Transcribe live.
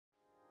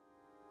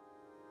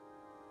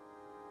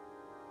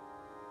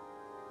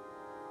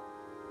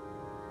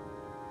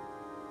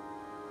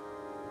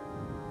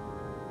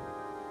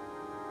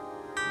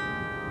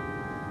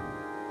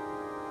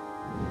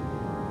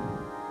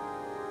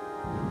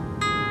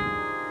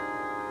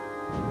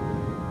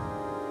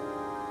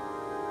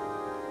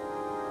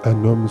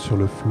Un homme sur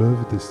le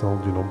fleuve descend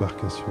d'une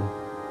embarcation.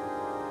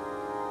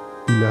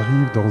 Il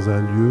arrive dans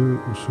un lieu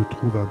où se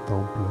trouve un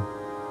temple.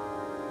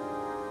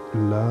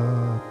 Là,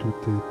 tout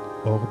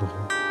est ordre,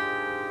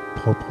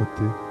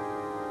 propreté,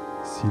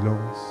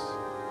 silence.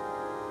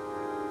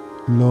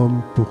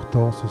 L'homme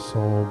pourtant se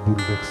sent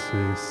bouleversé,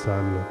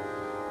 sale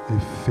et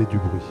fait du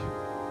bruit.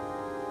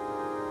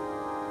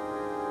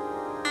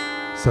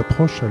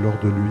 S'approche alors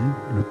de lui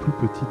le plus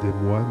petit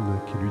des moines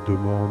qui lui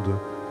demande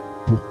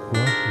pourquoi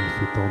il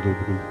fait tant de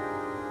bruit,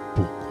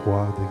 pour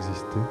croire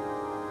d'exister.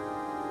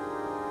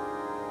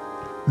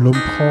 L'homme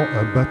prend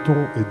un bâton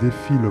et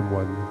défie le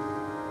moine.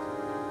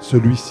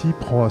 Celui-ci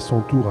prend à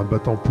son tour un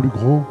bâton plus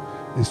gros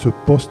et se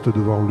poste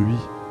devant lui,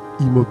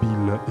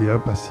 immobile et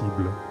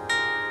impassible.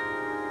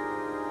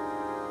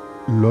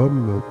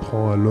 L'homme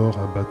prend alors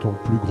un bâton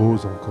plus gros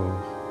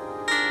encore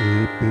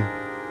et épais,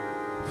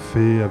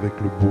 fait avec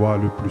le bois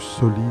le plus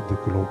solide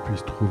que l'on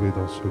puisse trouver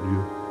dans ce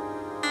lieu.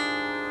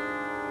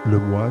 Le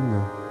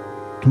moine,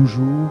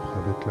 toujours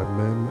avec la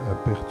même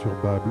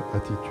imperturbable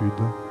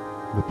attitude,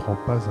 ne prend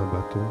pas un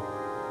bâton,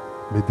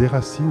 mais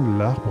déracine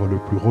l'arbre le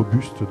plus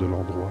robuste de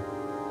l'endroit.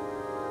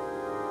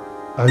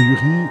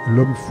 Ahuri,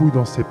 l'homme fouille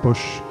dans ses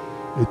poches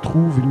et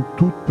trouve une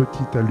toute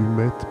petite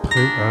allumette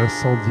prête à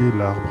incendier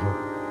l'arbre.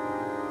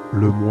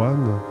 Le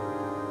moine,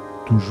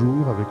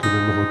 toujours avec le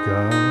même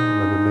regard,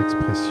 la même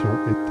expression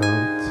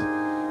éteinte,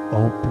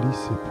 emplit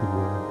ses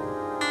poumons.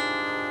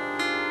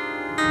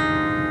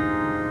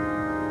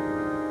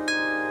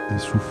 Et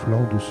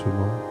soufflant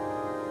doucement,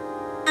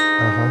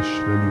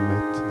 arrache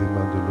l'allumette des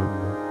mains de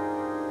l'homme.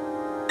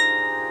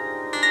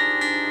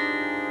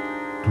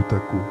 Tout à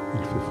coup,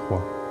 il fait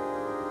froid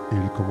et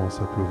il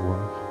commence à pleuvoir.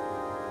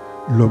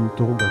 L'homme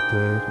tombe à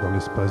terre dans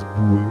l'espace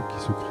boueux qui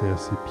se crée à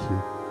ses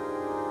pieds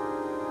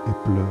et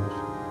pleure.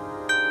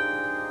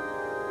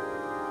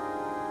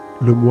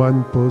 Le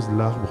moine pose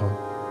l'arbre,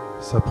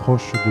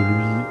 s'approche de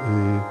lui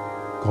et,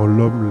 quand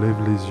l'homme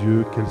lève les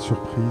yeux, quelle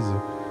surprise!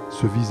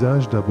 Ce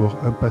visage d'abord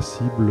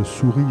impassible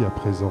sourit à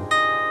présent,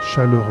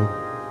 chaleureux.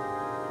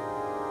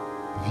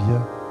 «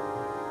 Viens,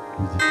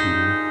 lui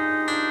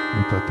dit-il,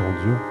 nous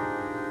t'attendions. »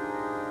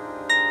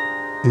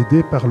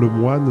 Aidé par le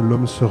moine,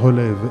 l'homme se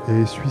relève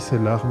et essuie ses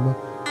larmes,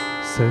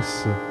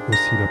 cesse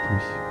aussi la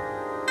pluie.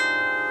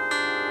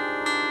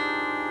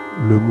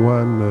 Le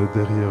moine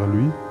derrière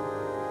lui,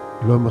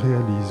 l'homme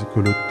réalise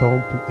que le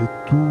temple est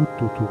tout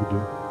autour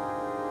d'eux,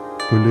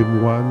 que les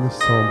moines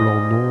semblent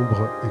en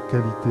nombre et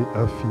qualité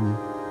infinie,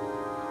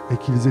 et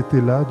qu'ils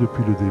étaient là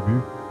depuis le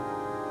début,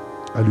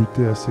 à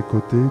lutter à ses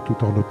côtés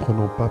tout en ne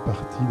prenant pas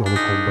parti dans le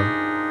combat.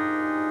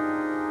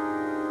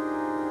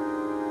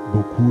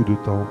 Beaucoup de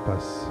temps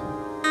passe.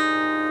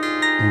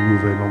 Une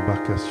nouvelle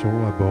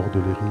embarcation aborde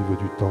les rives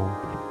du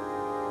temple.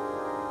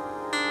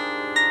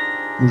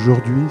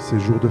 Aujourd'hui, c'est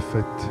jour de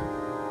fête.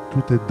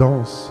 Tout est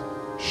danse,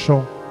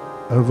 chant,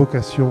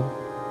 invocation,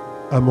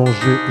 à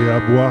manger et à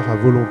boire à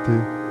volonté.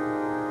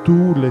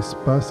 Tout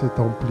l'espace est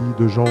empli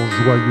de gens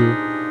joyeux,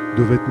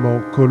 de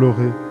vêtements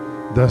colorés,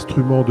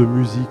 d'instruments de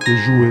musique et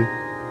jouets.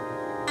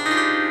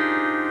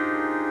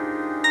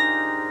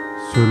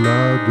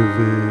 Cela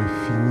devait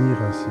finir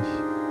ainsi.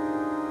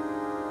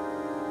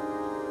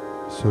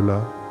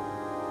 Cela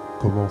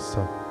commença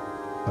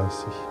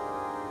ainsi.